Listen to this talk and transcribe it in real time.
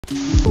Hi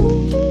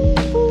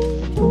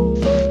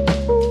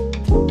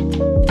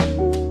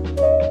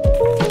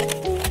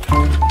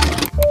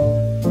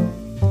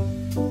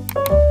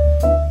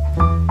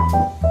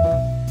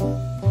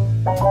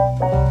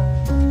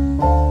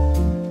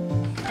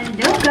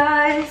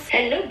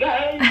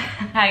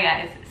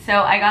guys.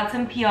 So I got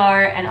some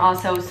PR and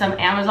also some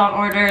Amazon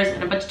orders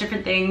and a bunch of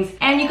different things.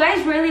 And you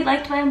guys really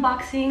liked my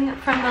unboxing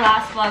from the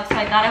last vlog, so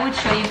I thought I would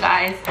show you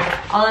guys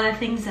all of the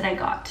things that I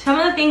got. Some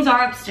of the things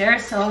are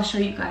upstairs, so I'll show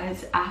you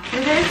guys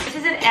after this. This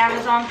is an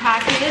Amazon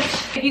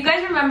package. If you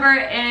guys remember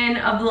in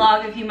a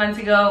vlog a few months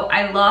ago,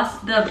 I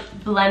lost the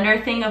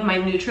blender thing of my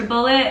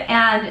NutriBullet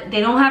and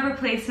they don't have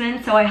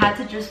replacements, so I had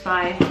to just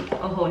buy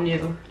a whole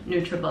new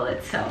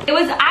NutriBullet. So it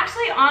was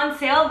actually on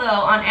sale though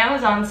on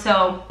Amazon,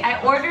 so I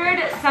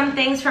ordered some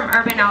things from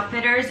Urban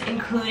Outfitters,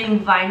 including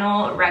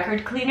vinyl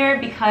record cleaner,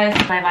 because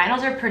my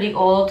vinyls are pretty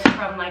old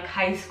from like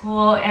high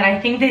school and I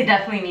think they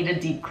definitely need a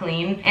deep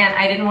clean, and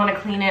I didn't want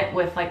to clean it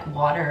with like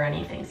water or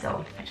anything,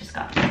 so I just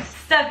got this.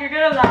 Steph, you're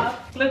gonna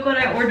laugh. Look what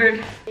I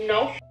ordered.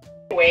 No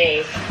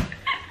way.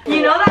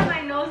 You know that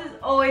my nose is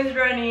always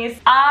runny.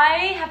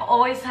 I have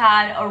always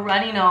had a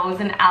runny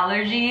nose and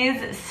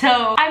allergies,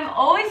 so I'm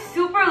always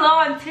super low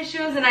on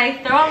tissues and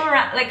I throw them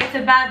around like it's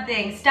a bad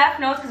thing.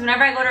 Steph knows because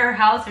whenever I go to her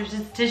house, there's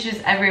just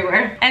tissues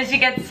everywhere. And she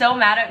gets so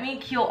mad at me.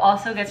 Kyo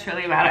also gets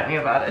really mad at me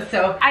about it.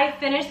 So I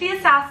finished the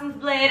Assassin's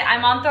Blade.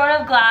 I'm on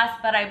Throne of Glass,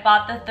 but I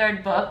bought the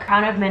third book,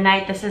 Crown of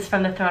Midnight. This is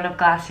from the Throne of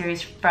Glass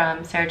series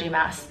from Sarah J.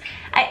 Maas.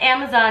 I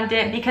Amazoned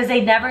it because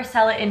they never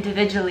sell it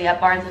individually at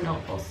Barnes &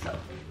 Noble, so.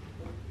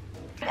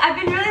 I've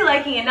been really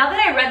liking it. Now that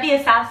I read the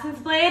Assassin's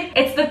Blade,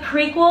 it's the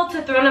prequel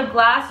to Throne of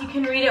Glass. You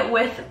can read it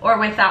with or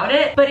without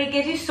it, but it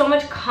gives you so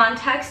much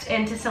context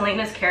into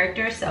Selena's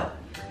character, so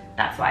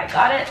that's why I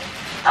got it.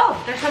 Oh,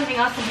 there's something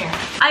else in here.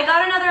 I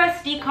got another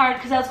SD card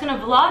because I was gonna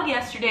vlog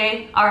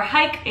yesterday our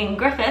hike in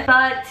Griffith,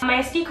 but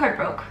my SD card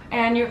broke,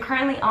 and you're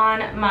currently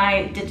on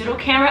my digital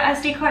camera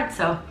SD card,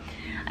 so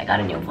I got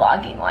a new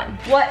vlogging one.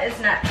 What is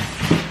next?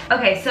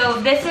 Okay, so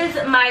this is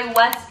my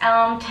West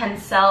Elm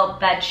Tencel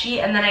bed sheet,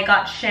 and then I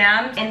got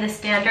Shams in the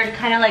standard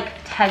kind of like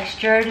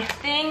textured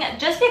thing,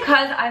 just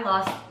because I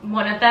lost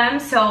one of them,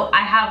 so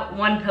I have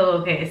one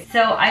pillowcase.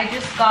 So I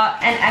just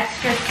got an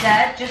extra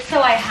set just so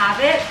I have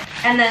it,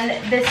 and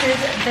then this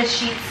is the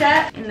sheet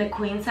set in the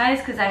queen size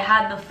because I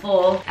had the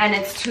full and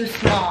it's too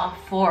small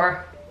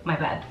for my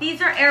bed.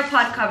 These are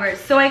AirPod covers.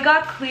 So I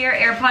got clear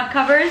AirPod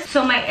covers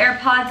so my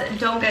AirPods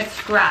don't get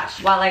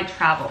scratched while I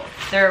travel.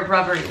 They're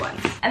rubbery ones.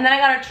 And then I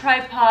got a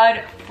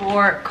tripod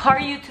for car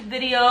YouTube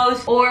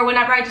videos or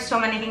whenever I just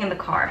film anything in the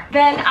car.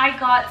 Then I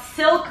got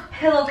silk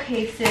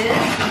pillowcases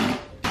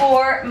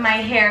for my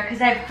hair because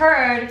I've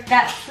heard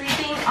that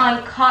sleeping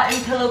on cotton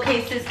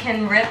pillowcases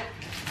can rip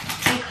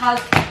and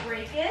cause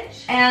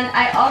breakage. And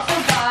I also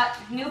got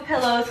new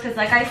pillows because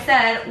like I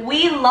said,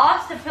 we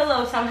lost a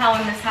pillow somehow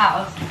in this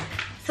house.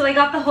 So I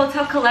got the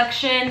Hotel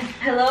Collection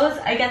pillows.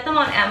 I get them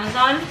on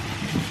Amazon.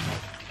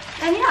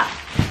 And yeah,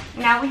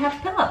 now we have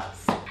pillows.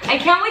 I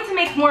can't wait to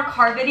make more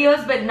car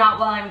videos, but not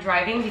while I'm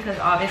driving because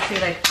obviously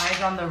like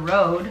eyes on the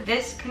road.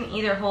 This can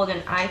either hold an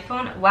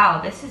iPhone.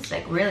 Wow, this is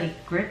like really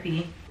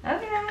grippy.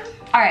 Okay.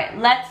 All right,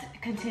 let's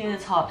continue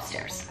this haul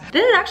upstairs.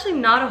 This is actually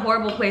not a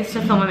horrible place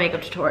to film a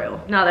makeup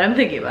tutorial, now that I'm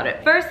thinking about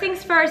it. First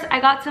things first, I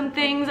got some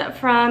things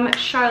from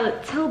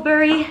Charlotte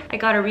Tilbury. I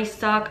got a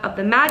restock of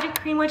the Magic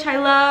Cream, which I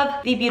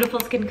love. The Beautiful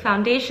Skin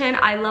Foundation.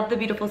 I love the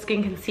Beautiful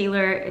Skin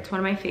Concealer. It's one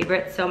of my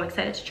favorites, so I'm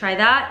excited to try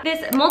that.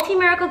 This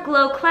Multi-Miracle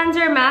Glow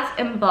Cleanser, Mask,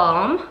 and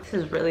Balm. This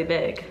is really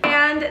big.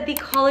 And the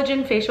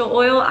Collagen Facial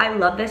Oil. I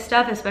love this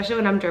stuff, especially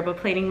when I'm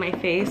dermaplaning my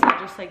face. I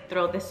just like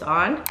throw this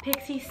on.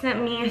 Pixie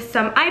sent me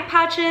some eye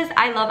patches.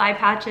 I love eye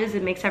patches.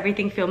 It makes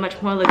everything feel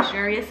much more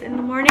luxurious in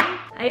the morning.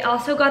 I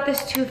also got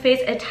this Too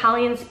Faced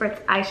Italian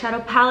Spritz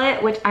eyeshadow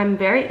palette, which I'm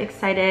very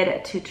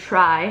excited to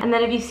try. And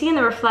then if you see in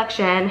the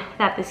reflection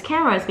that this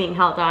camera is being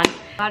held on,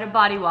 I got a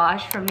body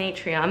wash from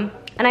Natrium.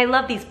 And I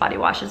love these body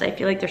washes. I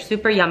feel like they're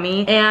super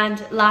yummy. And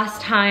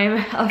last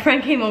time a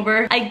friend came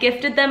over, I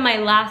gifted them my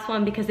last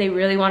one because they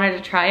really wanted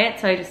to try it.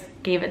 So I just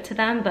gave it to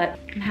them, but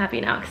I'm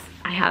happy now because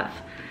I have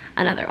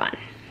another one.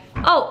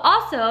 Oh,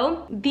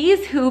 also,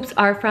 these hoops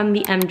are from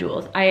the M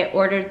Jewels. I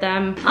ordered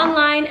them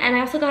online and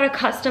I also got a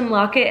custom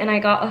locket and I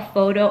got a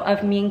photo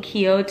of me and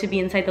Kyo to be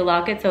inside the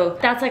locket. So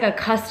that's like a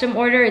custom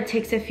order. It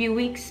takes a few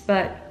weeks,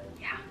 but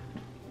yeah.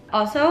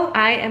 Also,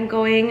 I am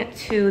going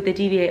to the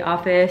DVA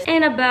office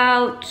in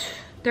about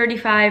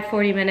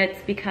 35-40 minutes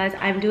because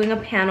I'm doing a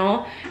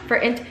panel for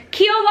Kyo,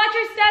 watch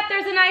your step,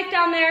 there's a knife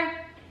down there.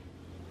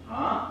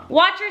 Huh?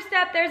 Watch your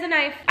step, there's a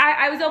knife.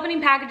 I was opening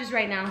packages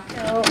right now.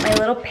 So my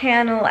little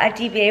panel at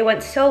DVA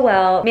went so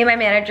well. Me and my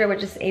manager were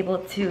just able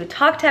to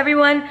talk to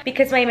everyone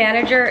because my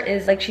manager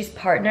is like, she's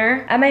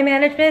partner at my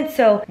management.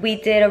 So we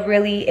did a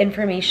really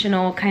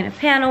informational kind of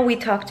panel. We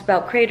talked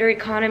about creator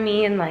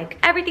economy and like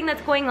everything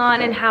that's going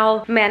on and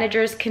how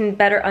managers can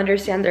better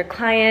understand their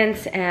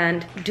clients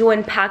and do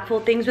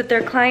impactful things with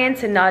their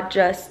clients and not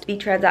just be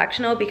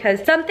transactional,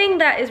 because something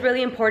that is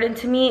really important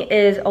to me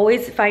is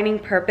always finding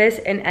purpose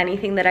in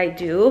anything that I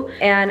do.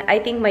 And I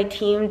think my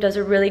team does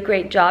a really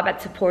great job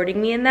at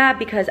supporting me in that,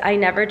 because I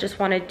never just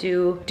want to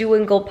do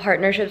and go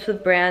partnerships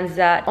with brands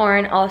that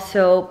aren't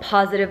also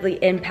positively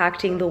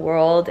impacting the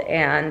world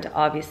and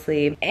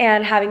obviously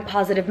and having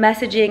positive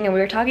messaging. And we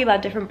were talking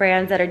about different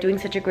brands that are doing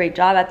such a great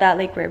job at that,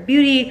 like Rare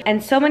Beauty,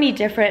 and so many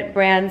different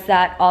brands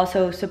that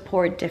also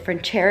support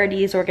different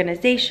charities,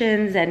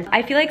 organizations. And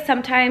I feel like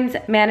sometimes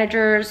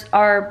managers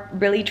are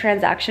really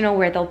transactional,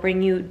 where they'll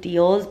bring you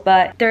deals,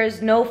 but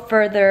there's no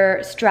further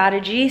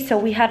strategy. So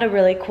we had a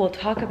really cool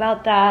talk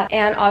about that.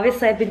 And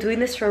obviously I've been doing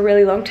this for a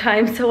really long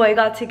time, so I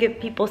got to give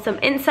people some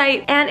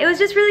insight, and it was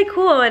just really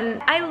cool.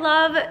 And I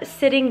love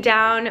sitting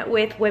down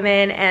with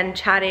women and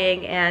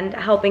chatting and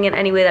helping in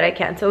any way that I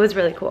can, so it was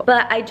really cool.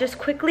 But I just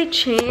quickly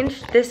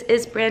changed. This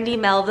is Brandy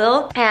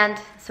Melville, and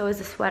so is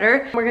the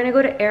sweater. We're gonna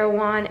go to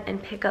Erewhon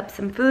and pick up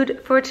some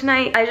food for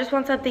tonight. I just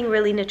want something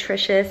really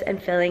nutritious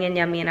and filling and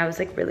yummy, and I was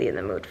like really in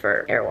the mood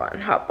for Erewhon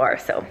hot bar,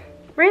 so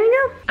we're gonna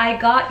go. I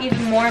got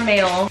even more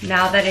mail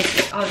now that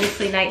it's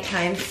obviously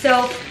nighttime.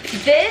 So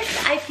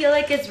this I feel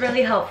like is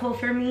really helpful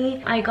for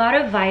me. I got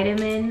a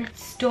vitamin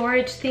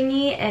storage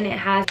thingy, and it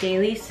has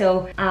daily,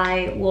 so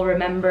I will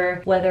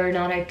remember whether or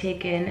not I've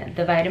taken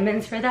the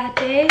vitamins for that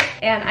day.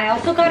 And I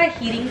also got a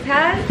heating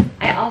pad.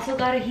 I also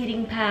got a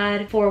heating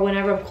pad for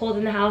whenever I'm cold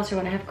in the house or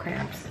when I have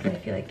cramps. I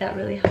feel like that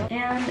really helps.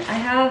 And I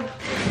have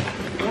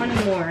one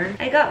more.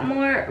 I got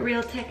more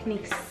Real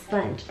Techniques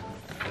sponge.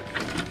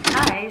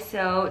 Hi,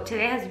 so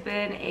today has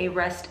been a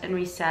rest and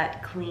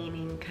reset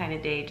cleaning kind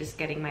of day, just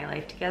getting my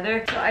life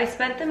together. So I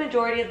spent the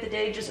majority of the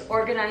day just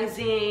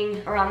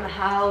organizing around the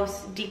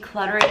house,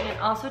 decluttering, and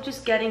also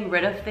just getting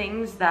rid of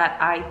things that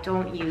I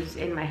don't use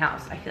in my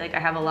house. I feel like I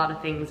have a lot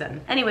of things.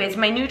 And anyways,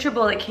 my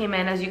NutriBullet came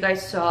in, as you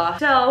guys saw.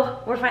 So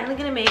we're finally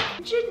gonna make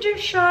ginger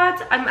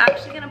shots. I'm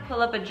actually gonna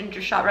pull up a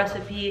ginger shot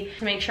recipe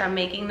to make sure I'm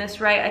making this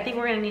right. I think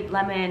we're gonna need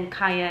lemon,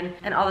 cayenne,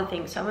 and all the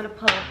things. So I'm gonna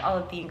pull up all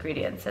of the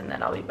ingredients and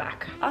then I'll be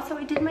back. Also,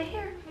 I did my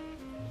hair.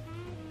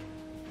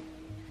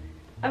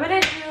 I'm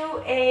gonna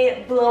do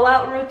a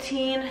blowout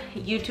routine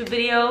YouTube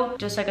video,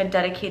 just like a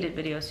dedicated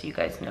video so you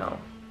guys know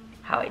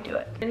how I do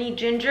it. I need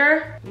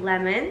ginger,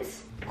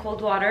 lemons,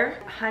 cold water,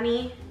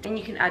 honey, and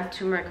you can add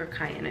turmeric or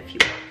cayenne if you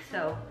want.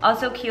 So,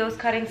 also Kyo's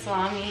cutting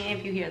salami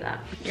if you hear that.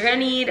 You're gonna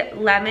need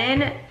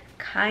lemon,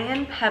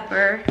 cayenne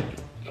pepper,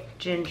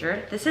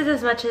 ginger. This is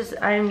as much as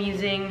I'm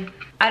using.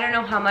 I don't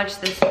know how much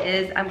this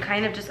is. I'm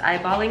kind of just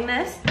eyeballing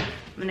this.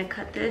 I'm gonna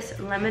cut this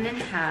lemon in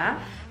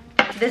half.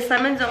 This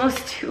lemon's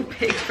almost too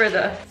big for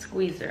the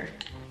squeezer.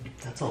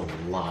 That's a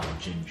lot of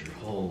ginger,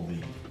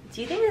 holy.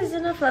 Do you think this is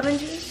enough lemon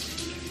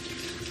juice?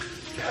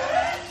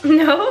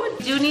 No?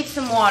 Do need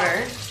some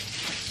water.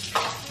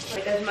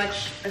 Like as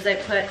much as I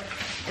put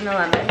in the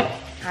lemon,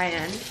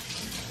 cayenne.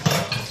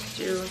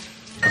 Do.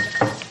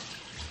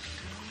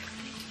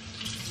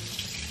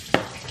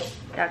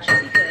 That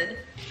should be good.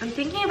 I'm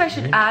thinking if I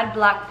should add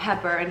black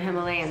pepper and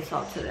Himalayan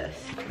salt to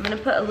this. I'm gonna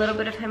put a little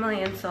bit of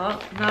Himalayan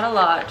salt, not a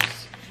lot,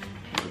 just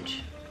a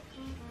pinch.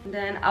 And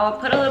then I'll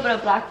put a little bit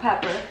of black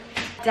pepper,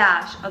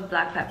 dash of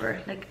black pepper,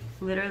 like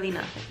literally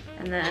nothing.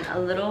 And then a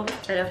little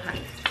bit of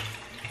honey.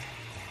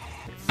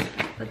 Let's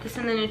put this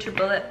in the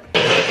NutriBullet.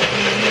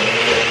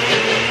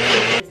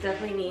 This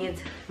definitely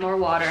needs more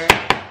water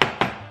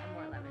and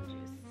more lemon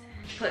juice.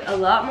 Put a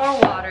lot more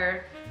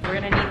water. We're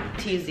gonna need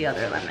to use the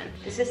other lemon.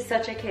 This is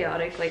such a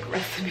chaotic like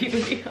recipe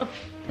video.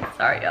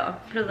 Sorry y'all.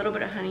 Put a little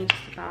bit of honey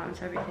just to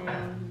balance everything.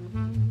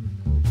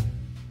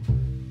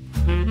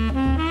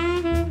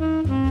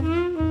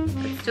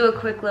 Let's do a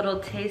quick little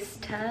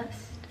taste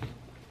test.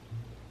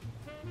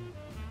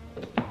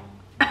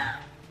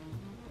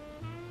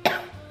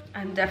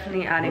 I'm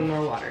definitely adding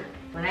more water.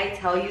 When I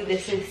tell you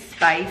this is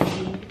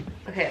spicy,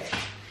 okay,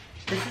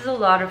 this is a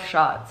lot of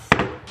shots.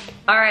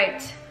 All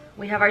right,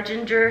 we have our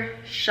ginger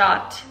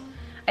shot.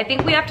 I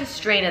think we have to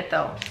strain it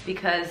though,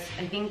 because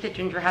I think the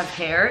ginger has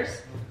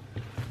hairs.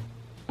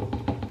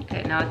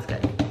 Okay, now it's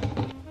good.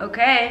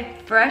 Okay,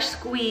 fresh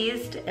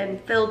squeezed and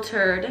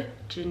filtered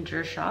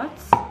ginger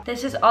shots.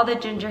 This is all the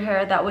ginger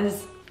hair that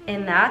was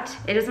in that.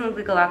 It doesn't look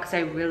like a lot because I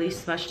really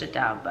smushed it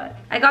down, but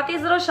I got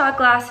these little shot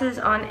glasses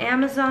on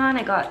Amazon.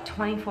 I got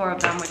 24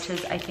 of them, which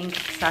is I think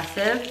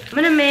excessive. I'm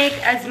gonna make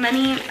as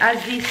many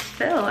as these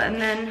fill,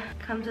 and then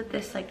comes with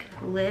this like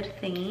lid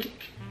thingy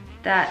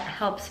that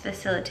helps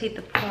facilitate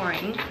the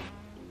pouring.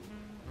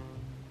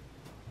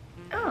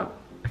 Oh,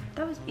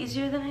 that was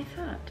easier than I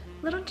thought.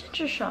 Little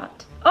ginger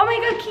shot. Oh my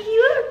god, Kiki,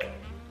 look!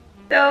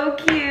 So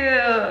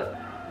cute.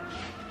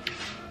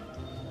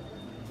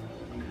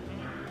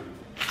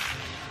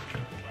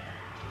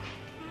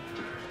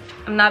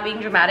 I'm not being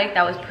dramatic,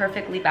 that was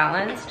perfectly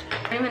balanced.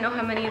 I don't even know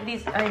how many of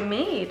these I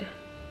made.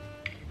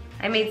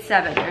 I made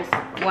 7, there's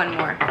one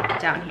more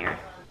down here.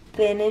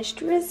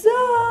 Finished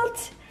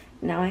result.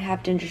 Now I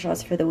have ginger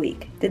shots for the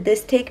week. Did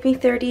this take me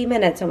 30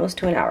 minutes, almost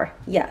to an hour?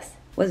 Yes.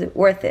 Was it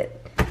worth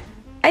it?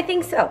 I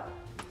think so.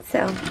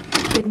 So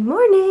Good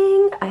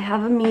morning. I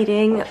have a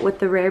meeting with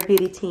the Rare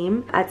Beauty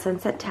team at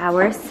Sunset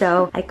Tower,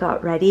 so I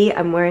got ready.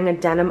 I'm wearing a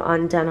denim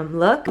on denim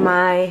look.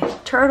 My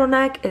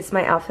turtleneck is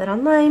my outfit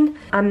online.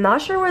 I'm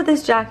not sure where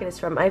this jacket is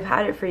from. I've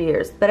had it for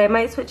years, but I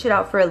might switch it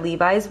out for a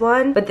Levi's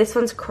one, but this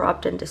one's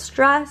cropped and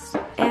distressed.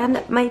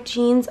 And my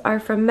jeans are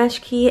from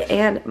Meshki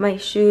and my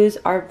shoes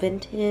are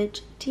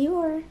vintage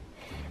Dior.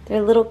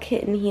 They're little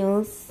kitten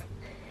heels.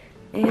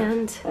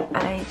 And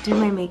I do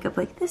my makeup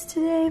like this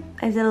today.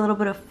 I did a little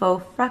bit of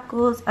faux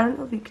freckles. I don't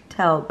know if you could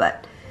tell,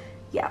 but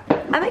yeah.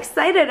 I'm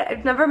excited.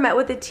 I've never met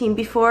with a team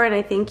before, and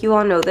I think you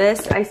all know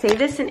this. I say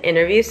this in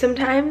interviews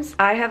sometimes.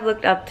 I have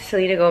looked up to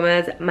Selena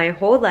Gomez my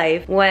whole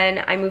life.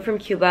 When I moved from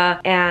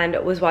Cuba and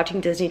was watching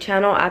Disney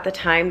Channel at the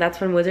time, that's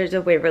when Wizards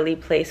of Waverly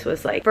Place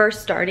was like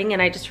first starting,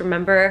 and I just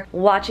remember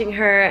watching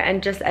her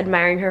and just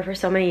admiring her for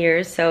so many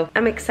years. So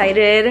I'm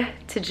excited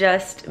to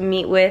just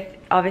meet with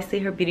obviously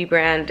her beauty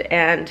brand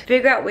and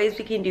figure out ways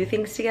we can do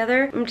things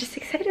together. I'm just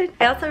excited.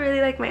 I also really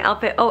like my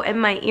outfit. Oh,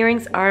 and my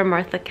earrings are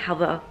Martha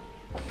Calvo.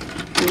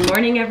 Good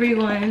morning,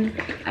 everyone.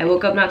 I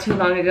woke up not too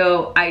long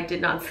ago. I did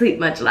not sleep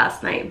much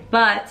last night,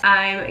 but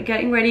I'm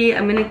getting ready.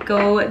 I'm gonna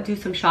go do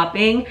some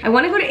shopping. I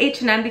want to go to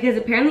H&M because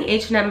apparently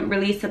H&M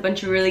released a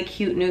bunch of really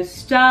cute new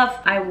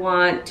stuff. I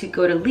want to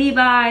go to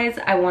Levi's.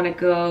 I want to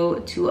go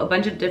to a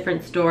bunch of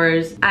different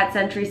stores at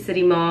Century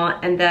City Mall,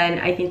 and then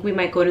I think we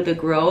might go to the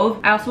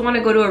Grove. I also want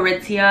to go to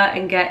Aritzia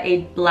and get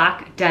a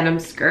black denim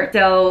skirt.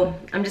 So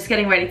I'm just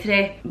getting ready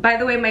today. By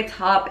the way, my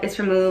top is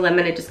from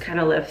Lululemon. It just kind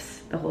of lifts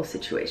the whole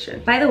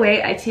situation. By the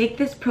way, I take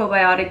this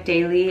probiotic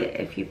daily,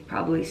 if you've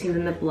probably seen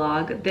in the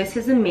blog. This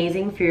is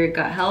amazing for your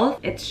gut health.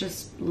 It's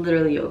just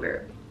literally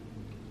yogurt.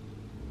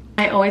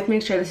 I always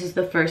make sure this is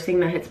the first thing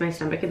that hits my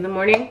stomach in the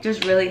morning.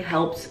 Just really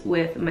helps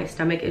with my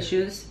stomach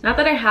issues. Not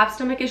that I have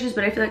stomach issues,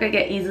 but I feel like I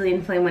get easily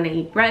inflamed when I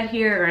eat bread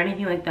here or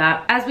anything like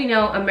that. As we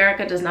know,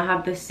 America does not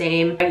have the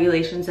same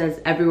regulations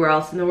as everywhere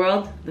else in the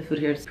world. The food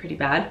here is pretty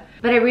bad.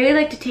 But I really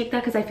like to take that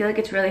because I feel like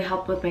it's really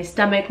helped with my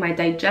stomach, my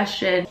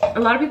digestion. A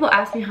lot of people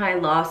ask me how I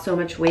lost so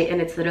much weight,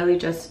 and it's literally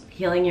just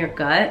healing your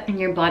gut, and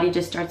your body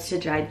just starts to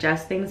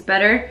digest things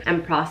better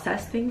and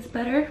process things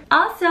better.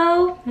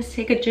 Also, let's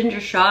take a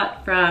ginger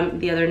shot from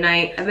the other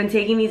night. I've been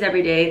taking these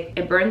every day.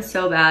 It burns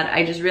so bad.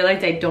 I just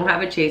realized I don't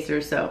have a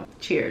chaser, so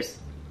cheers.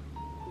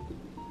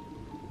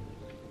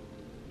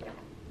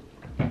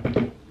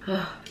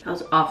 That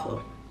was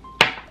awful.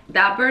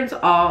 That burns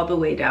all the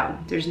way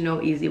down. There's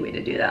no easy way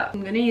to do that.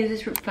 I'm gonna use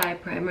this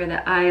Refy primer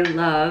that I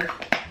love.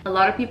 A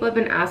lot of people have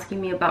been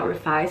asking me about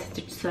Refy since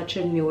it's such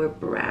a newer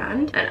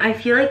brand. And I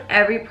feel like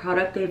every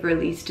product they've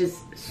released is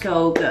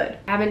so good.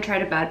 I haven't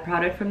tried a bad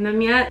product from them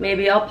yet.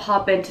 Maybe I'll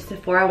pop into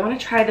Sephora. I wanna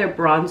try their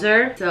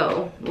bronzer.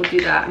 So we'll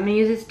do that. I'm gonna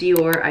use this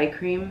Dior eye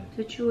cream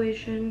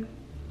situation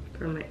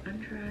for my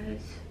under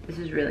eyes. This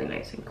is really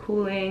nice and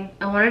cooling.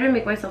 I wanted to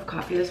make myself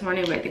coffee this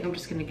morning, but I think I'm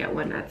just gonna get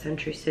one at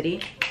Century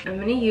City. I'm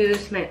gonna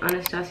use my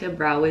Anastasia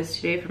Brow Wiz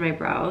today for my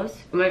brows.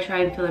 I'm gonna try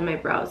and fill in my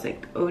brows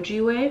like the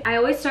OG way. I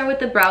always start with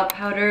the brow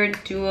powder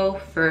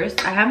duo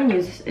first. I haven't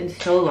used this in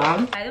so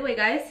long. By the way,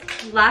 guys,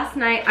 last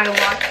night I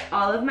washed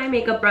all of my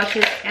makeup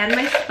brushes and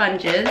my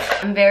sponges.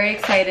 I'm very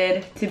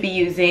excited to be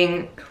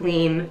using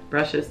clean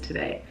brushes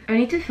today. I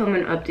need to film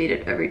an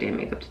updated everyday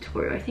makeup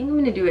tutorial. I think I'm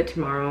gonna do it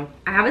tomorrow.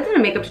 I haven't done a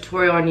makeup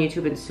tutorial on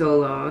YouTube in so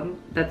long.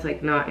 That's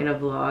like not in a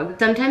vlog.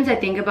 Sometimes I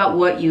think about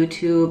what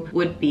YouTube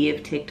would be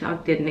if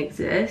TikTok didn't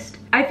exist.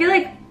 I feel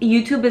like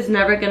YouTube is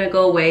never gonna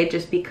go away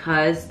just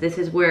because this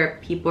is where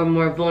people are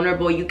more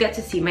vulnerable. You get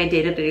to see my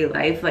day-to-day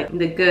life, like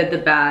the good, the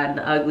bad,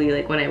 the ugly,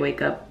 like when I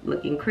wake up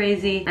looking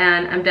crazy.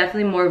 And I'm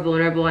definitely more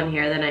vulnerable on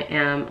here than I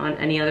am on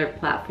any other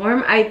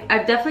platform.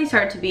 I've definitely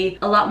started to be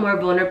a lot more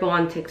vulnerable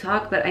on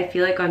TikTok, but I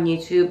feel like on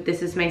YouTube,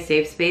 this is my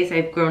safe space.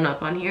 I've grown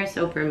up on here,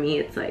 so for me,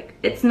 it's like,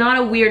 it's not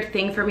a weird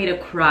thing for me to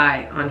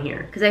cry on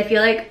here. Because I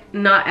feel like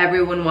not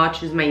everyone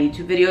watches my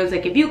YouTube videos.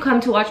 Like if you come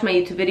to watch my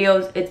YouTube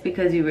videos, it's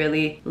because you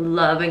really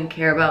love and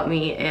care about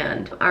me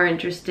and are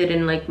interested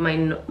in like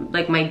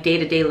my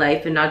day-to-day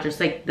life and not just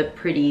like the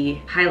pretty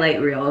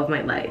highlight reel of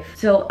my life.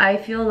 So I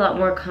feel a lot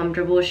more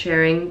comfortable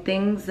sharing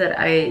things that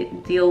I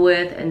deal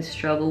with and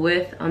struggle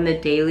with on the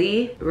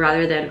daily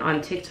rather than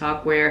on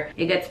TikTok where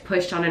it gets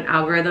pushed on an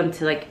algorithm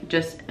to like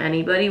just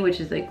anybody, which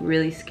is like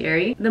really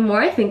scary. The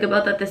more I think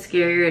about that, the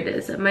scarier it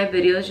is that my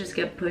videos just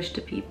get pushed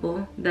to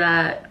people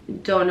that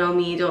don't know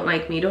me, don't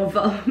like me, don't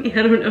follow me. I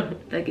don't know.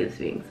 That gives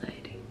me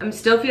anxiety. I'm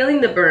still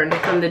feeling the burn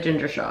from the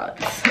ginger shot.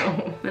 So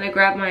I'm gonna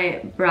grab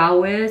my Brow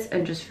Wiz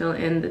and just fill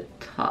in the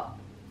top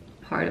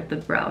part of the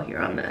brow here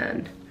on the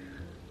end.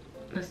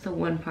 That's the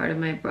one part of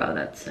my brow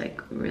that's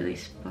like really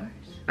sparse.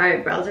 All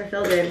right, brows are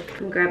filled in.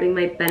 I'm grabbing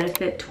my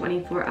Benefit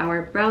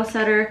 24-hour brow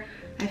setter.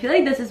 I feel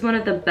like this is one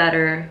of the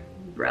better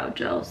brow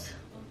gels.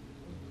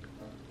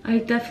 I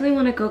definitely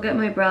want to go get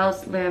my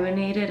brows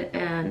laminated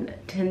and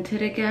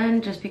tinted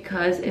again just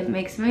because it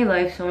makes my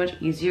life so much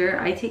easier.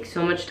 I take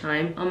so much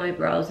time on my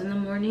brows in the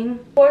morning.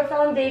 For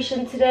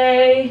foundation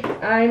today,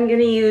 I'm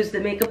gonna use the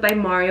Makeup by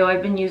Mario.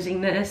 I've been using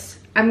this.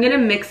 I'm gonna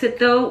mix it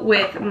though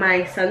with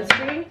my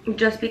sunscreen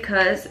just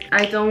because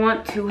I don't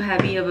want too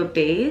heavy of a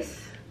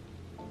base.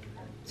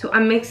 So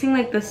I'm mixing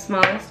like the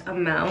smallest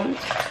amount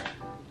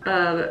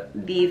of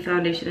the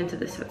foundation into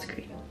the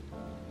sunscreen.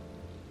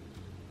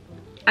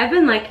 I've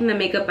been liking the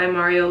Makeup by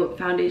Mario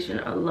foundation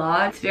a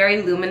lot. It's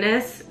very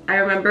luminous. I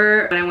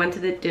remember when I went to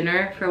the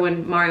dinner for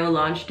when Mario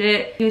launched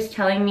it, he was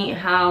telling me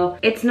how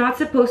it's not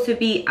supposed to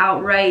be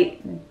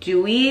outright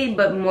dewy,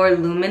 but more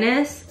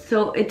luminous.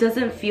 So it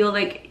doesn't feel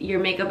like your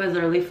makeup is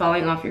literally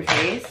falling off your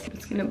face. I'm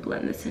just gonna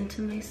blend this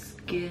into my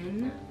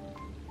skin.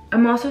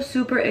 I'm also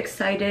super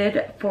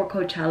excited for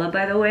Coachella,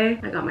 by the way.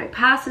 I got my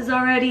passes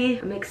already.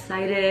 I'm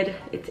excited.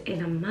 It's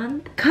in a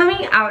month.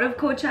 Coming out of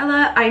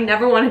Coachella, I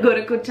never want to go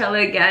to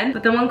Coachella again.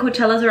 But then when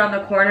Coachella's around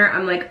the corner,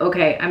 I'm like,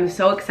 okay, I'm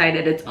so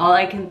excited. It's all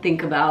I can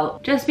think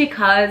about. Just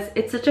because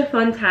it's such a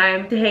fun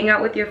time to hang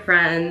out with your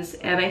friends.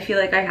 And I feel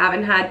like I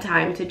haven't had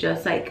time to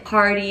just like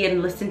party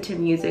and listen to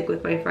music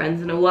with my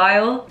friends in a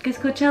while. Because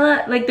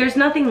Coachella, like there's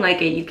nothing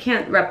like it. You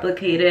can't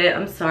replicate it.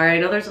 I'm sorry. I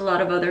know there's a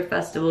lot of other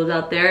festivals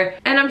out there.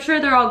 And I'm sure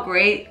they're all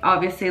great.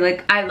 Obviously,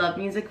 like I love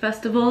music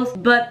festivals,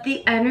 but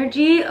the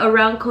energy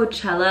around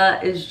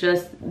Coachella is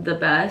just the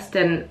best.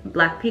 And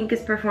Blackpink is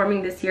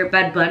performing this year,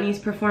 Bad Bunny's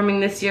performing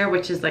this year,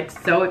 which is like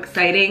so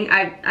exciting.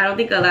 I don't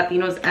think a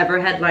Latino's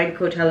ever headlined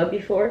Coachella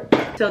before,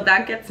 so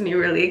that gets me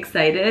really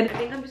excited. I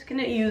think I'm just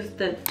gonna use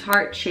the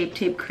Tarte Shape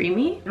Tape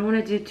Creamy. I don't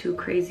want to do too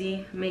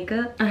crazy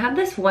makeup. I have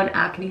this one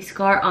acne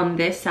scar on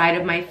this side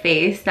of my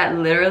face that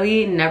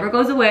literally never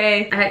goes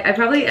away. I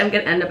probably am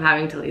gonna end up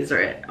having to laser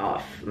it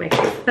off my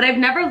face, but I've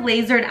never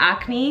lasered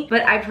acne,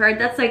 but I've heard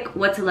that's like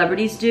what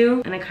celebrities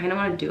do, and I kind of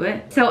want to do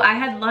it. So I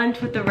had lunch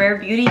with the Rare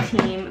Beauty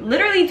team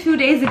literally 2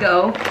 days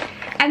ago,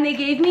 and they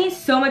gave me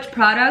so much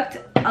product.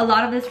 A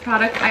lot of this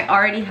product I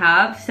already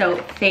have, so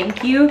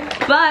thank you.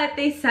 But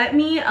they sent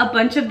me a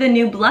bunch of the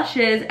new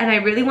blushes, and I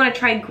really want to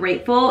try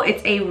Grateful.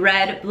 It's a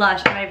red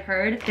blush, and I've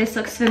heard this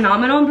looks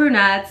phenomenal in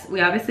brunettes. We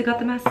obviously got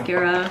the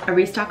mascara, a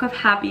restock of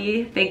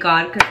Happy, thank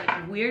God, because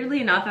like, weirdly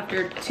enough,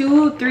 after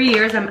 2-3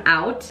 years, I'm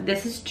out.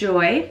 This is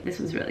Joy. This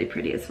was really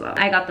pretty as well.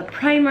 I got the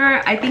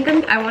primer. I think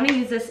I want to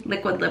use this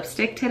liquid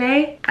lipstick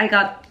today. I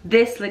got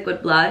this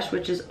liquid blush,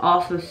 which is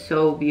also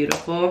so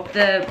beautiful.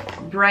 The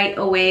Bright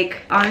Awake,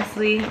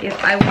 honestly,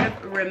 if I would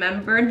have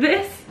remembered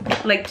this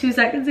like 2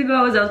 seconds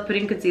ago as I was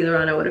putting concealer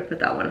on, I would have put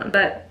that one on,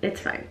 but it's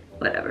fine.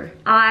 Whatever.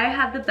 I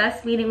had the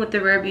best meeting with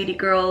the Rare Beauty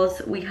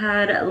girls. We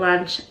had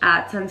lunch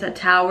at Sunset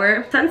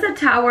Tower. Sunset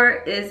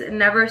Tower is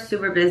never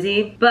super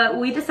busy, but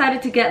we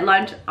decided to get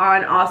lunch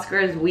on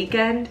Oscars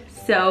weekend.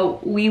 So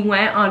we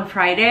went on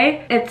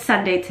Friday. It's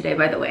Sunday today,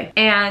 by the way.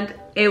 And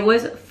it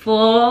was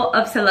full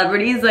of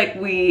celebrities. Like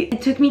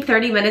it took me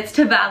 30 minutes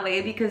to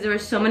valet because there were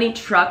so many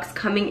trucks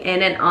coming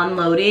in and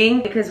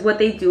unloading. Because what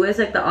they do is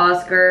like the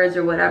Oscars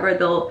or whatever,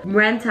 they'll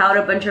rent out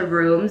a bunch of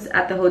rooms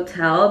at the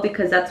hotel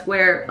because that's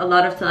where a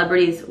lot of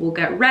celebrities will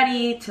get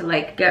ready to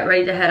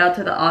head out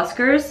to the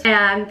Oscars.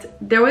 And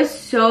there was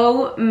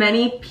so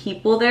many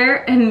people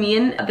there, and me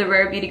and the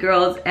Rare Beauty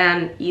girls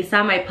and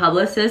Isa, my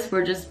publicist,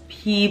 were just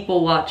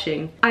people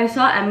watching. I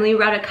saw Emily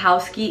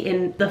Ratajkowski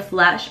in the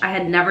flesh. I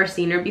had never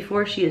seen her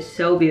before. She is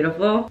so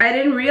beautiful. I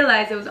didn't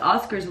realize it was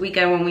Oscars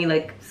weekend when we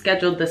like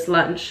scheduled this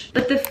lunch.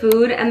 But the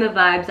food and the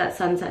vibes at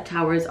Sunset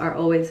Towers are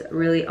always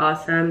really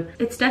awesome.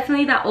 It's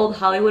definitely that old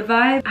Hollywood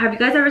vibe. Have you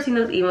guys ever seen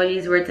those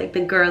emojis where it's like the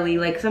girly,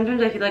 like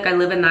sometimes I feel like I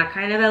live in that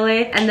kind of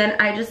LA, and then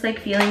I just like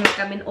feeling like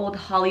I'm in old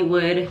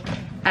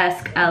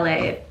Hollywood-esque LA.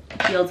 It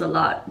feels a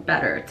lot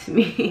better to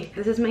me.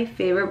 This is my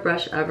favorite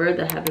brush ever,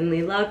 the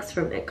Heavenly Luxe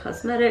from IT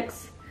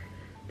Cosmetics.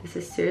 This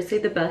is seriously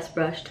the best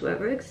brush to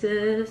ever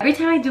exist. Every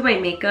time I do my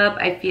makeup,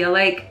 I feel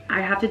like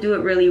I have to do it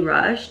really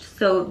rushed.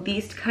 So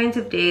these kinds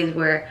of days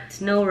where it's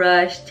no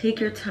rush, take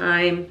your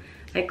time,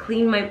 I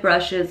clean my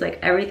brushes, like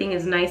everything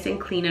is nice and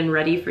clean and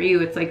ready for you.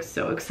 It's like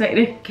so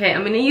exciting. Okay,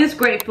 I'm gonna use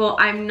Grateful.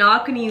 I'm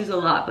not gonna use a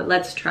lot, but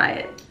let's try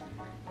it.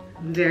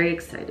 I'm very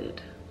excited.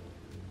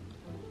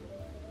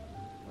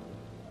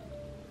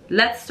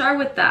 Let's start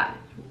with that,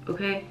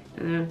 okay?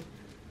 And then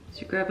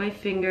so grab my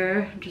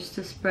finger just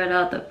to spread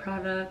out the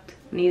product.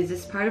 I'm gonna use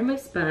this part of my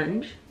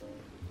sponge.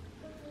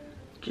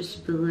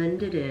 Just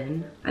blend it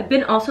in. I've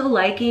been also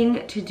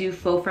liking to do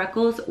faux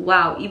freckles.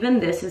 Wow,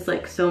 even this is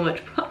like so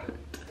much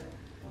product.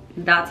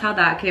 That's how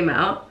that came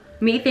out.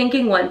 Me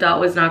thinking one dot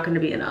was not gonna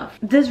be enough.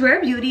 Does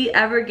Rare Beauty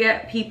ever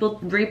get people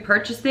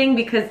repurchasing?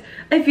 Because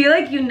I feel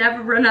like you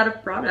never run out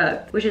of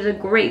product, which is a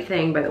great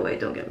thing, by the way,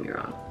 don't get me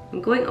wrong.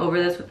 I'm going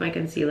over this with my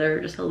concealer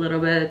just a little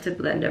bit to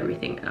blend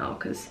everything out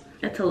because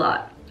it's a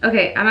lot.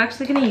 Okay, I'm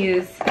gonna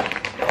use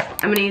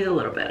a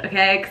little bit,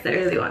 okay? Because I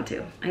really want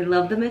to. I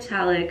love the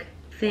metallic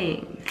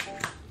thing.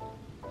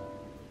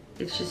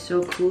 It's just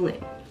so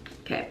cooling.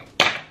 Okay,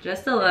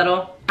 just a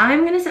little.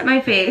 I'm gonna set my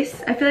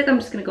face. I feel like I'm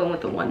just gonna go in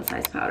with the one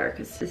size powder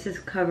because this is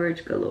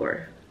coverage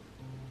galore.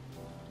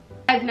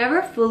 I've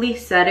never fully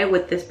set it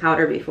with this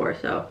powder before,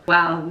 so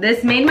wow,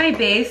 this made my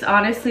base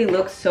honestly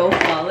look so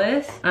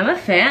flawless. I'm a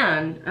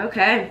fan.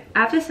 Okay, I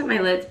have to set my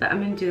lids, but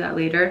I'm gonna do that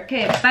later.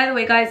 Okay, by the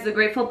way guys, the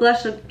Grateful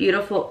blush looked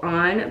beautiful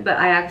on, but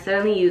I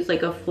accidentally used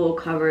like a full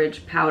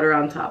coverage powder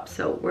on top,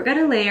 so we're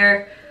gonna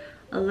layer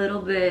a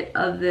little bit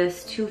of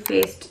this Too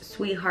Faced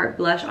Sweetheart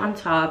blush on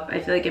top. I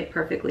feel like it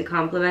perfectly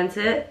complements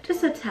it.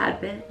 Just a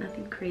tad bit,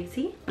 nothing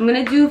crazy. I'm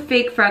gonna do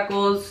fake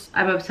freckles.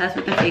 I'm obsessed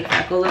with the fake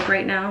freckle look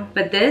right now.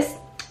 But this,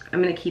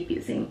 I'm gonna keep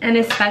using. And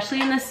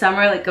especially in the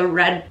summer, like a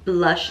red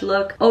blush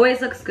look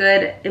always looks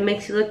good. It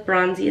makes you look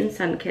bronzy and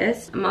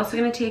sun-kissed. I'm also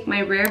gonna take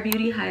my Rare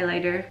Beauty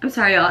highlighter. I'm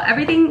sorry y'all,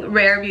 everything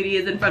Rare Beauty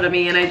is in front of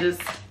me and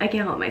I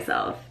can't help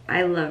myself.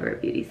 I love Rare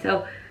Beauty,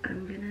 so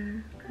I'm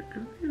gonna put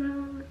a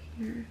little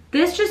here.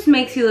 This just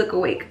makes you look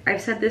awake.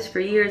 I've said this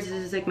for years. This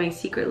is like my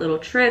secret little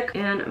trick.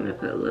 And I'm gonna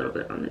put a little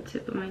bit on the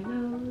tip of my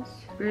nose.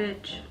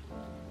 Rich.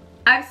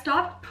 I've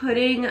stopped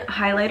putting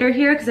highlighter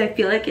here because I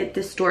feel like it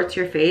distorts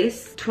your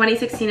face.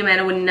 2016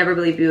 Amanda would never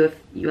believe you if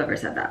you ever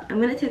said that. I'm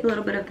gonna take a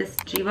little bit of this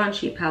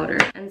Givenchy powder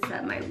and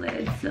set my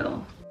lid,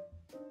 so.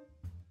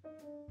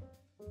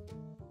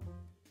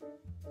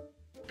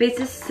 Face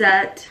is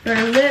set. For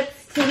our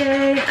lips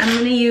today, I'm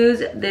gonna use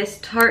this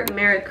Tarte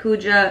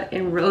Maracuja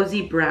in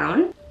Rosy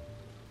Brown.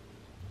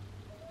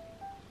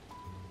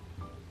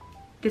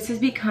 This has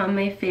become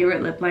my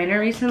favorite lip liner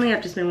recently.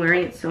 I've just been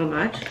wearing it so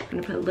much. I'm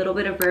gonna put a little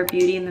bit of Rare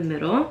Beauty in the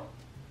middle.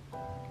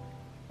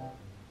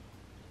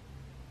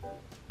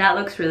 That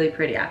looks really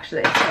pretty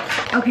actually.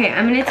 So, okay,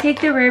 I'm gonna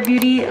take the Rare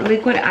Beauty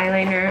liquid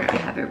eyeliner. I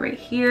have it right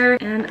here.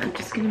 And I'm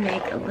just gonna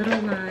make a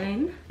little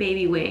line,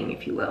 baby wing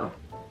if you will.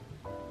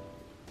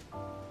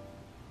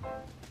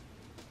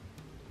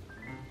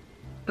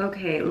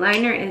 Okay,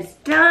 liner is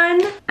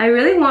done. I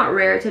really want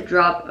Rare to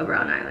drop a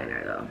brown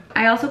eyeliner though.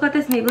 I also got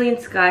this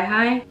Maybelline Sky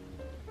High.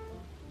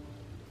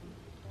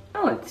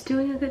 Oh, it's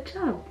doing a good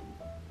job.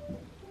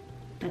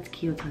 That's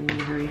cute, telling me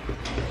to hurry.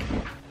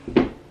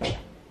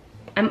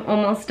 I'm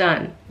almost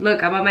done.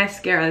 Look, I'm on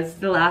mascara. This is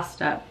the last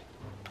step.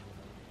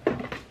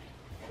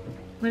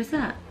 What is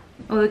that?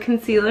 Oh, the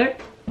concealer?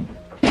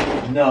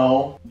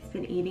 No. He's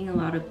been eating a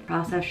lot of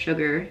processed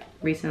sugar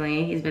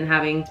recently. He's been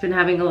having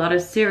a lot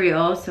of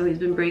cereal, so he's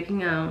been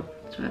breaking out.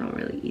 So I don't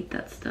really eat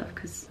that stuff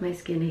because my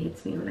skin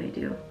hates me when I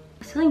do.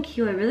 I'm feeling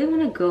cute. I really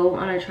want to go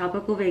on a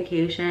tropical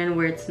vacation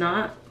where it's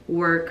not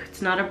work,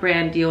 it's not a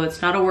brand deal,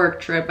 it's not a work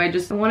trip. I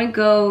want to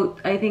go,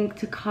 I think,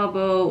 to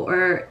Cabo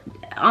or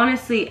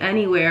honestly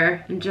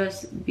anywhere and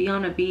just be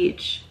on a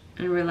beach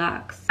and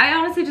relax. I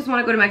honestly just want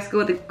to go to Mexico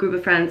with a group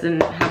of friends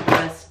and have the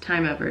best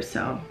time ever.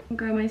 So I'll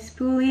grab my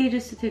spoolie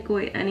just to take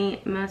away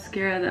any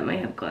mascara that might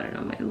have gotten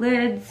on my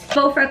lids.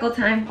 Faux freckle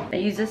time. I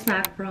use this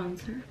MAC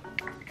bronzer.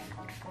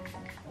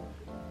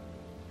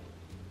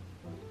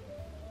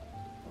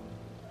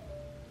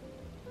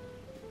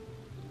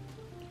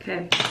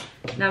 Okay,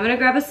 now I'm gonna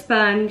grab a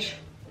sponge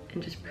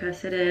and just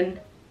press it in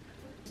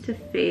to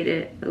fade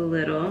it a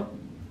little.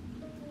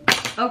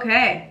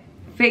 Okay,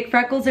 fake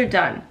freckles are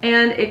done.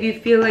 And if you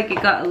feel like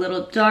it got a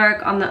little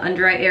dark on the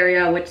under eye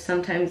area, which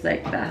sometimes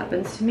like that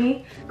happens to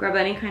me, grab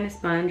any kind of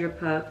sponge or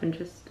puff and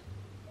just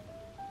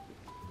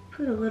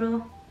put a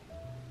little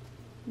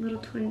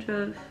twinge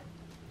of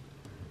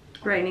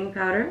brightening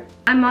powder.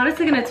 I'm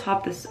honestly gonna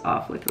top this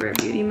off with Rare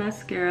Beauty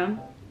mascara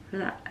for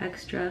that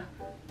extra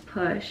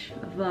push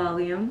of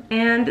volume.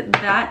 And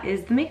that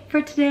is the makeup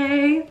for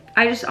today.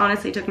 I just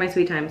honestly took my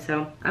sweet time,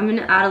 so I'm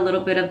gonna add a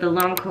little bit of the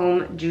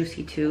Lancome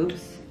Juicy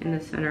Tubes in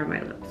the center of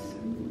my lips.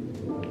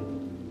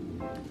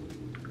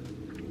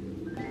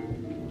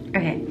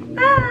 Okay,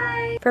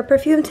 bye! For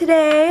perfume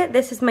today,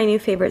 this is my new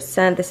favorite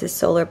scent. This is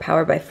Solar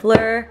Power by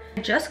Fleur.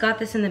 I just got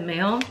this in the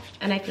mail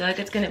and I feel like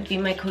it's gonna be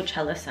my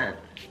Coachella scent.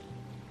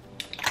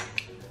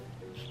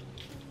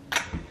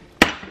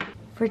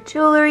 For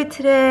jewelry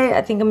today,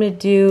 I think I'm gonna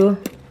do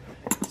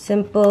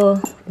simple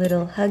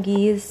little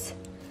huggies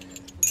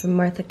from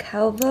Martha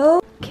Calvo.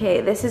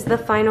 Okay, this is the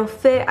final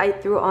fit. I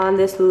threw on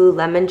this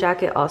Lululemon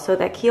jacket also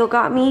that Keel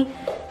got me.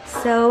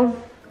 So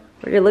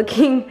we're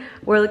looking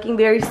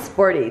very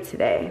sporty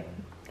today.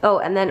 Oh,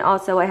 and then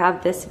also I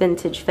have this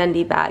vintage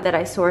Fendi bag that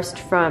I sourced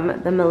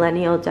from the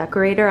Millennial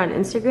Decorator on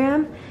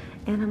Instagram.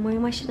 And I'm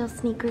wearing my Chanel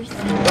sneakers.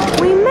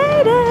 We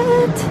made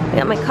it! I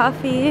got my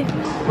coffee.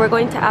 We're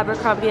going to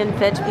Abercrombie &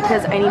 Fitch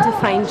because I need to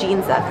find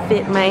jeans that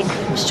fit my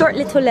short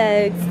little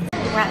legs.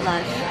 We're at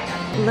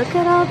Lush. Look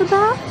at all the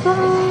bath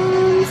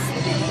bombs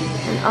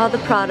and all the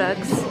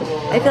products.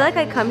 I feel like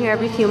I come here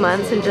every few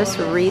months and just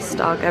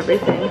restock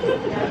everything.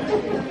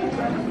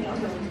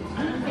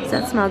 Does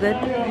that smell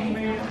good?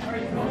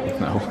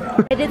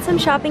 No. I did some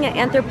shopping at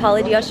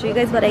Anthropologie. I'll show you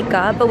guys what I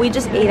got, but we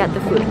just ate at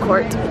the food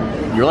court.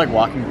 You were like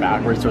walking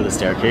backwards toward the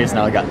staircase, and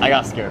I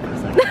got scared for a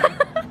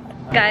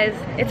second. Guys,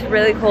 it's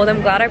really cold.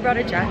 I'm glad I brought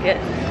a jacket.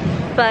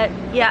 But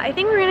yeah, I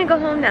think we're gonna go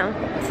home now.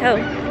 So,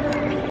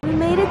 we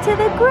made it to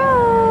the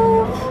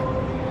Grove.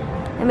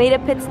 I made a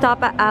pit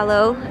stop at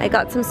Aloe. I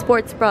got some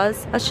sports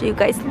bras. I'll show you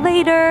guys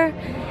later.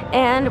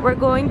 And we're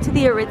going to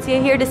the Aritzia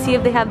here to see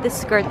if they have the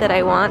skirt that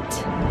I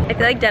want. I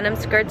feel like denim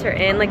skirts are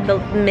in, like the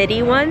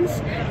midi ones.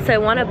 So I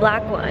want a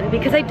black one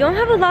because I don't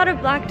have a lot of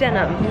black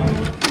denim.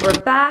 We're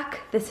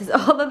back. This is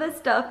all of the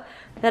stuff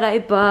that I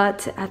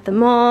bought at the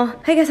mall.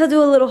 I guess I'll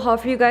do a little haul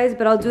for you guys,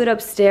 but I'll do it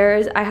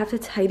upstairs. I have to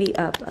tidy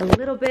up a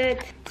little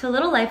bit. So a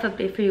little life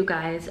update for you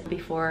guys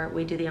before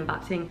we do the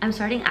unboxing. I'm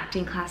starting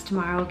acting class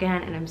tomorrow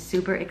again, and I'm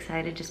super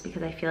excited just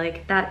because I feel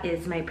like that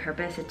is my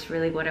purpose. It's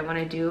really what I want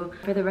to do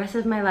for the rest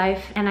of my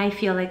life. And I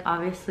feel like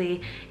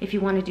obviously if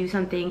you want to do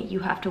something, you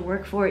have to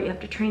work for it, you have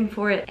to train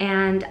for it.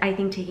 And I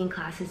think taking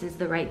classes is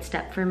the right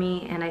step for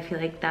me, and I feel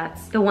like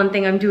that's the one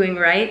thing I'm doing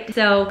right.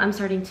 So I'm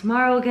starting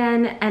tomorrow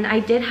again, and I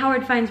did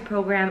Howard Fine's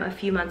program a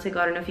few months ago.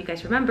 I don't know if you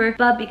guys remember,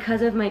 but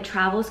because of my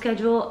travel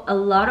schedule, a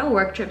lot of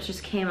work trips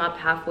just came up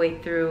halfway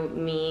through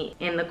me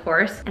in the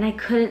course, and I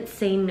couldn't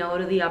say no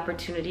to the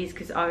opportunities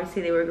because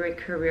obviously they were great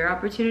career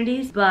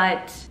opportunities,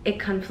 but it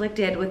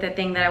conflicted with the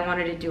thing that I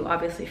wanted to do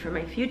obviously for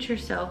my future.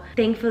 So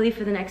thankfully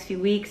for the next few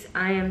weeks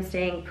I am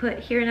staying put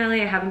here in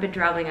LA. I haven't been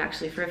traveling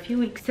actually for a few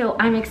weeks, so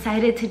I'm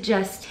excited to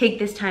just take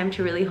this time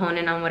to really hone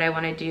in on what I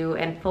want to do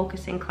and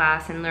focus in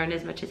class and learn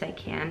as much as I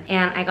can.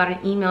 And I got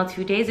an email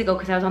 2 days ago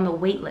because I was on the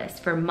wait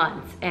list for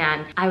months,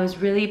 and I was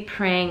really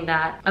praying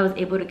that I was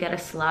able to get a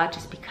slot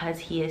just because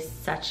he is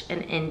such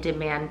an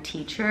in-demand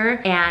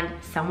teacher, and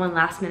someone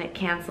last minute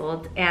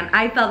canceled, and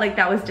I felt like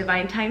that was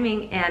divine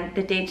timing, and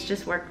the dates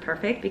just worked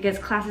perfect because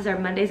classes are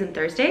Mondays and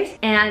Thursdays,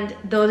 and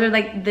those are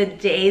like the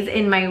days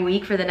in my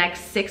week for the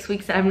next 6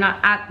 weeks that I'm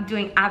not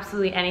doing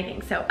absolutely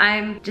anything. So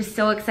I'm just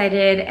so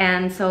excited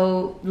and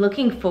so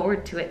looking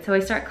forward to it. So I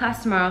start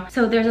class tomorrow.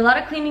 So there's a lot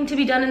of cleaning to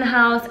be done in the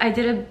house. I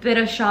did a bit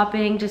of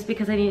shopping just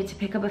because I needed to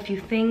pick up a few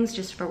things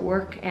just for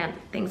work and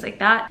things like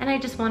that, and I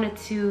just wanted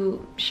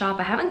to shop.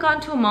 I haven't gone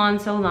to a mall in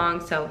so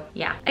long, so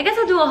yeah, I guess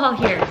I'll do a haul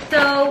here.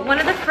 So one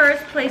of the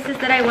first places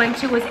that I went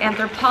to was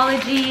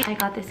Anthropologie. I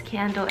got this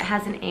candle, it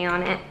has an A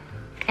on it.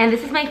 And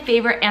this is my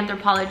favorite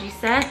Anthropologie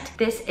scent.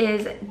 This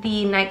is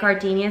the Night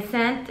Gardenia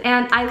scent.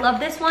 And I love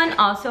this one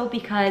also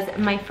because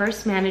my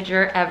first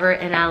manager ever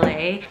in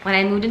LA, when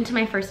I moved into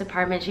my first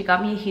apartment, she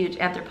got me a huge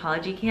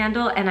Anthropologie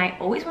candle, and I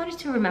always wanted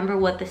to remember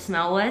what the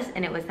smell was,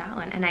 and it was that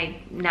one, and I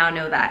now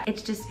know that.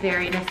 It's just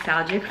very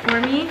nostalgic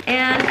for me.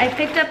 And I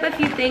picked up a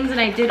few things,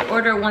 and I did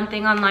order one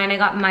thing online. I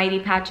got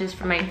Mighty patches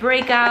for my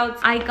breakouts.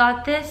 I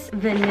got this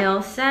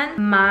vanilla scent.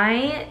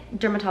 My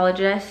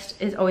dermatologist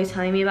is always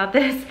telling me about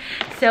this.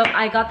 So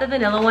I got the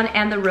vanilla one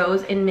and the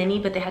rose in mini,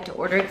 but they had to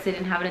order it because they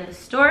didn't have it in the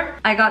store.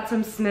 I got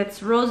some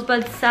Smith's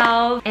rosebud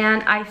salve,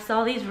 and I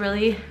saw these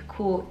really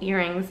cool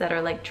earrings that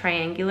are like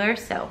triangular,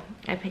 so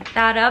I picked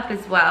that up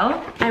as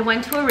well. I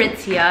went to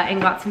Aritzia and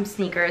got some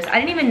sneakers. I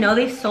didn't even know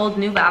they sold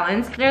New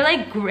Balance. They're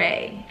like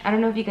gray. I don't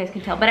know if you guys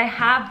can tell, but I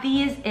have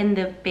these in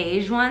the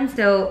beige ones,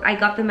 so I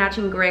got the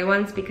matching gray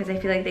ones because I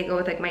feel like they go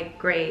with like my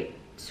gray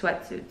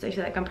sweatsuits. I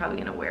feel like I'm probably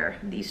gonna wear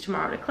these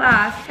tomorrow to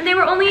class, and they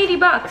were only 80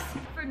 bucks.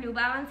 For New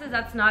Balances,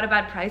 that's not a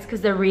bad price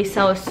because the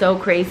resale is so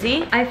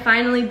crazy. I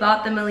finally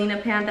bought the Melina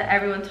pant that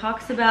everyone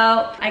talks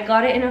about. I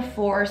got it in a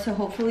 4, so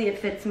hopefully it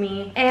fits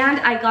me. And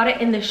I got it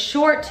in the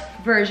short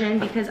version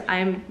because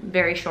I'm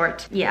very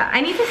short. Yeah, I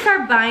need to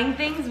start buying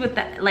things with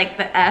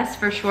the S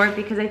for short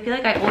because I feel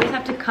like I always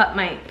have to cut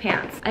my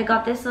pants. I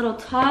got this little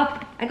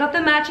top. I got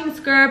the matching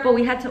skirt, but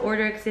we had to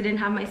order it because they didn't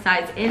have my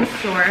size in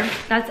store.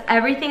 That's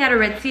everything at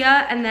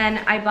Aritzia. And then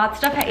I bought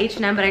stuff at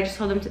H&M, but I just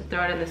told them to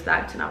throw it in this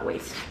bag to not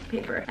waste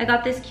paper. I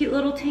got this cute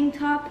little tank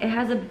top. It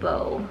has a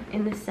bow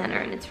in the center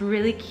and it's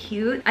really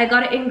cute. I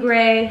got it in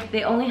gray.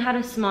 They only had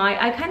a small.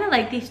 I kind of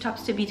like these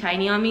tops to be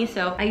tiny on me,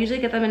 so I usually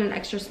get them in an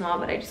extra small,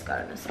 but I just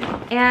got it in a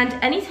small. And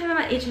anytime I'm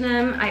at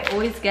H&M, I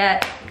always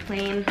get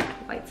plain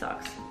white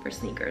socks for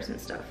sneakers and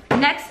stuff.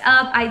 Next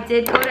up, I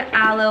did go to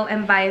Aloe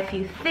and buy a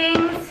few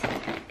things.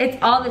 It's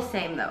all the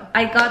same though.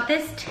 I got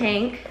this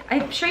tank.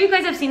 I'm sure you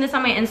guys have seen this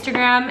on my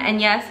Instagram,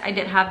 and yes, I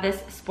did have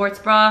this sports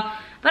bra,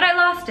 but I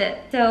lost it.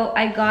 So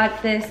I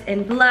got this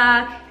in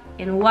black,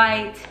 in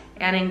white,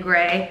 and in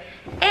gray,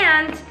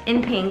 and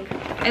in pink.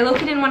 I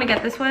low-key didn't want to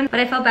get this one, but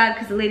I felt bad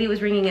because the lady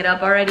was ringing it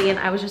up already, and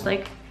I was just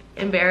like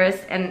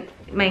embarrassed, and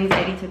my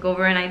anxiety took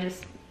over, and I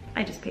just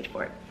paid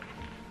for it.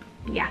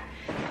 Yeah,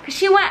 because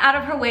she went out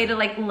of her way to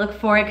like look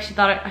for it because she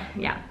thought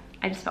yeah,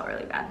 I just felt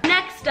really bad.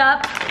 Next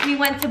up, we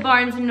went to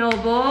Barnes &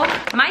 Noble.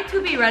 My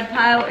To Be Read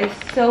pile is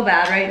so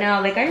bad right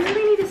now. Like, I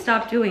really need to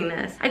stop doing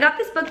this. I got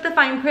this book, The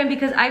Fine Print,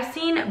 because I've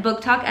seen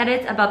book talk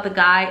edits about the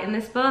guy in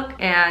this book,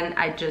 and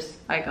I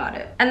got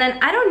it. And then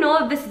I don't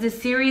know if this is a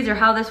series or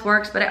how this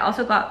works, but I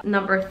also got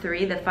number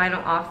 3, The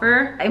Final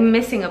Offer. I'm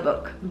missing a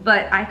book,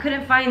 but I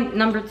couldn't find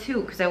number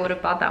 2 because I would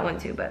have bought that one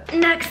too. But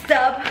next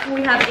up,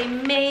 we have a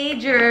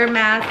major,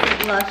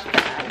 massive Lush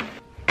bag.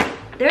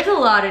 There's a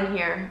lot in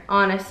here,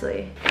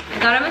 honestly. I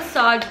got a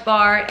massage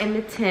bar in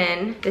the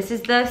tin. This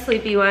is the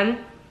sleepy one.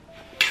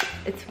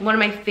 It's one of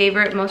my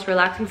favorite, most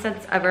relaxing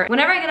scents ever.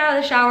 Whenever I get out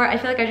of the shower, I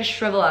feel like I just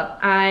shrivel up.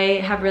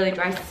 I have really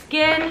dry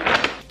skin.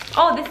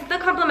 Oh, this is the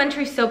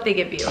complimentary soap they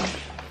give you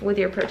with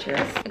your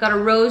purchase. I got a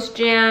rose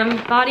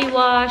jam body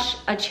wash,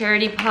 a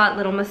charity pot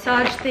little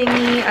massage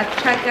thingy at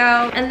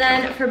checkout. And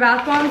then for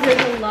bath bombs,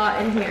 there's a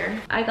lot in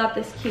here. I got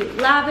this cute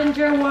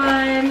lavender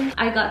one.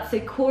 I got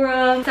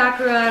Sakura,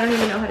 I don't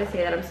even know how to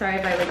say that. I'm sorry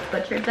if I like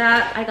butchered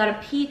that. I got a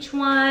peach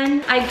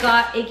one. I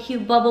got a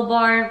cute bubble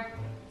bar.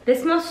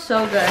 This smells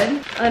so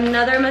good.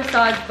 Another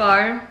massage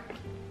bar.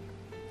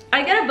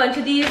 I get a bunch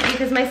of these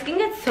because my skin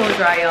gets so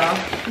dry,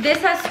 y'all. This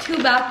has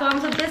 2 bath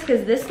bombs of this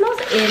because this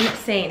smells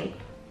insane.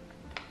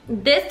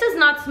 This does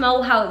not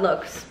smell how it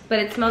looks, but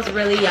it smells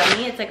really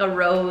yummy. It's like a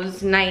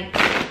rose night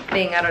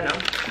thing, I don't know.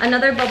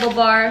 Another bubble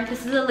bar.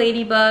 This is a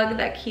ladybug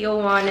that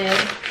Keo wanted.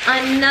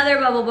 Another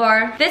bubble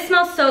bar. This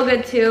smells so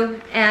good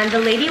too, and the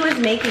lady was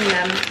making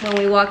them when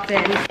we walked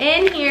in.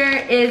 In here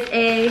is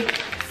a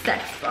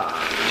sex bomb.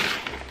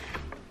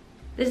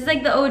 This is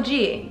like the OG,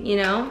 you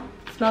know?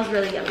 Smells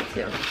really yummy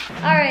too.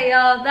 All right,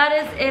 y'all, that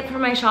is it for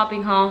my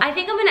shopping haul. I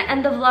think I'm gonna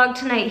end the vlog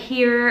tonight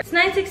here. It's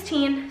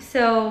 9:16,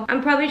 so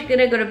I'm probably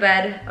gonna go to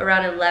bed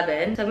around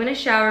 11. So I'm gonna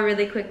shower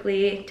really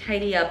quickly,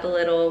 tidy up a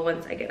little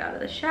once I get out of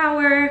the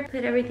shower,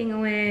 put everything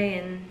away,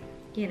 and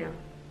you know.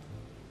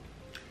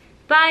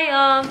 Bye,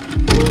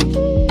 y'all.